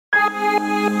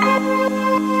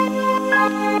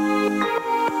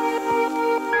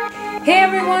Hey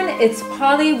everyone, it's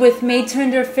Polly with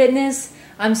Maytender Fitness.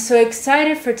 I'm so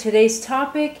excited for today's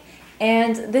topic,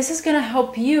 and this is going to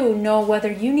help you know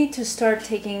whether you need to start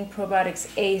taking probiotics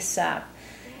ASAP.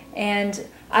 And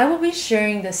I will be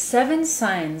sharing the 7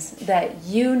 signs that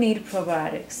you need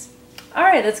probiotics.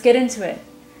 Alright, let's get into it.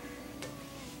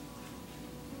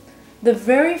 The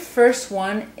very first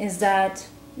one is that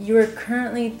you are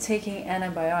currently taking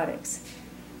antibiotics.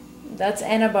 That's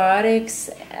antibiotics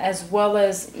as well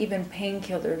as even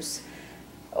painkillers.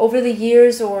 Over the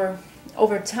years or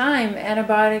over time,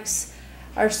 antibiotics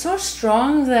are so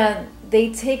strong that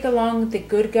they take along the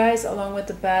good guys along with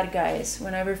the bad guys.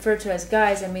 When I refer to as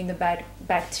guys, I mean the bad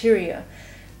bacteria.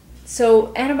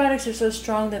 So antibiotics are so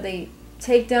strong that they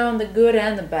take down the good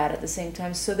and the bad at the same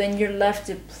time. So then you're left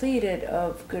depleted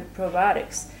of good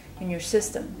probiotics in your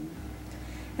system.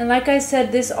 And like I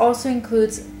said, this also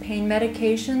includes pain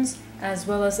medications as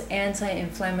well as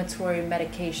anti-inflammatory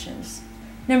medications.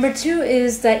 Number 2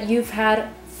 is that you've had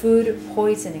food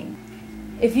poisoning.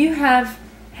 If you have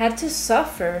had to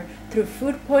suffer through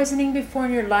food poisoning before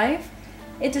in your life,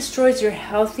 it destroys your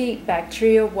healthy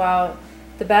bacteria while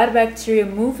the bad bacteria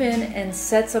move in and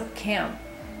sets up camp.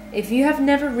 If you have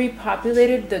never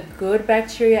repopulated the good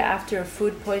bacteria after a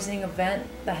food poisoning event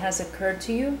that has occurred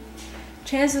to you,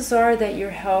 chances are that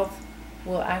your health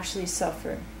will actually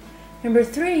suffer. Number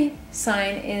 3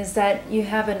 sign is that you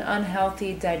have an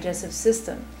unhealthy digestive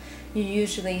system. You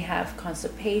usually have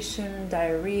constipation,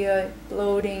 diarrhea,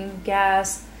 bloating,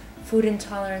 gas, food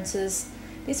intolerances.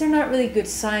 These are not really good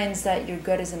signs that your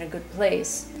gut is in a good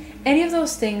place. Any of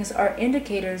those things are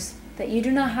indicators that you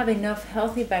do not have enough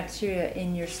healthy bacteria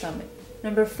in your stomach.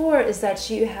 Number 4 is that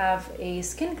you have a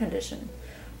skin condition,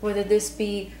 whether this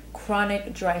be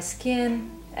chronic dry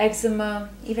skin, eczema,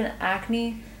 even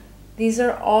acne. These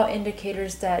are all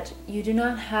indicators that you do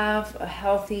not have a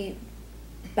healthy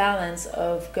balance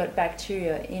of gut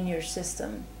bacteria in your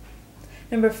system.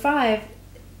 Number 5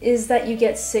 is that you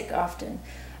get sick often.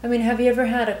 I mean, have you ever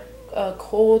had a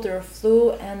cold or a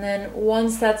flu, and then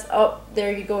once that's up,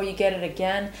 there you go, you get it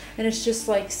again, and it's just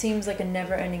like seems like a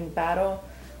never-ending battle?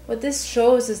 What this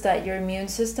shows is that your immune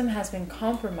system has been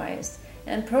compromised,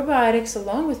 and probiotics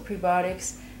along with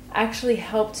prebiotics actually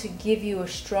help to give you a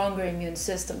stronger immune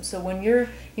system. So when your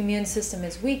immune system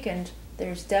is weakened,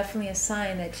 there's definitely a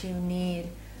sign that you need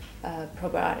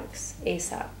probiotics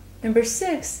ASAP. Number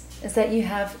 6 is that you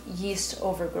have yeast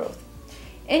overgrowth.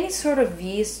 Any sort of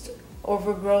yeast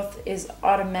overgrowth is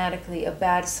automatically a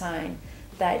bad sign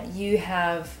that you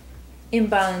have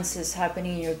imbalances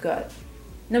happening in your gut.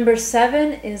 Number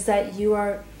 7 is that you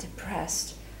are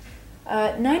depressed.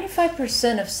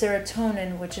 95% of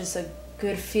serotonin, which is a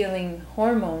good feeling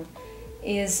hormone,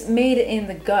 is made in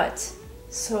the gut.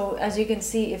 So as you can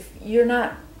see, if you're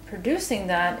not producing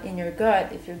that in your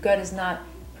gut, if your gut is not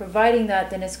providing that,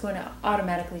 then it's going to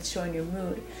automatically show in your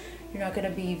mood. You're not going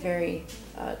to be very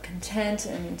content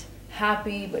and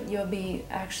happy, but you'll be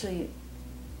actually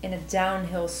in a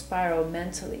downhill spiral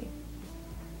mentally.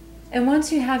 And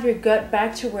once you have your gut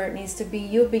back to where it needs to be,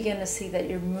 you'll begin to see that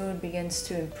your mood begins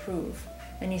to improve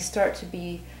and you start to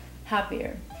be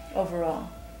happier overall.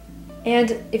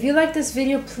 And if you like this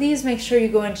video, please make sure you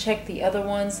go and check the other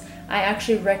ones. I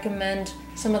actually recommend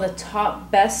some of the top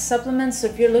best supplements, so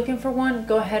if you're looking for one,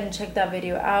 go ahead and check that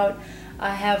video out.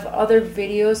 I have other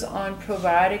videos on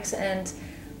probiotics and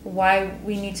why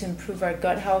we need to improve our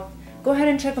gut health. Go ahead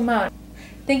and check them out.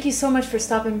 Thank you so much for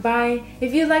stopping by.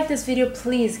 If you like this video,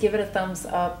 please give it a thumbs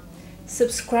up.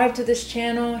 Subscribe to this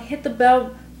channel, hit the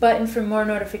bell button for more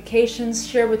notifications,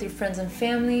 share with your friends and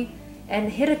family,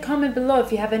 and hit a comment below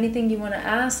if you have anything you want to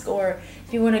ask, or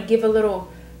if you want to give a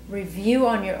little review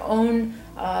on your own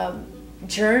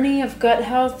journey of gut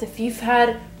health. If you've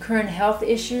had current health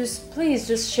issues, please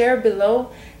just share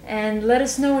below and let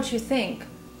us know what you think.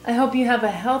 I hope you have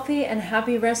a healthy and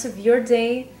happy rest of your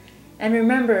day. And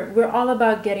remember, we're all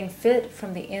about getting fit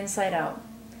from the inside out.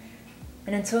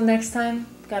 And until next time,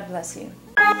 God bless you.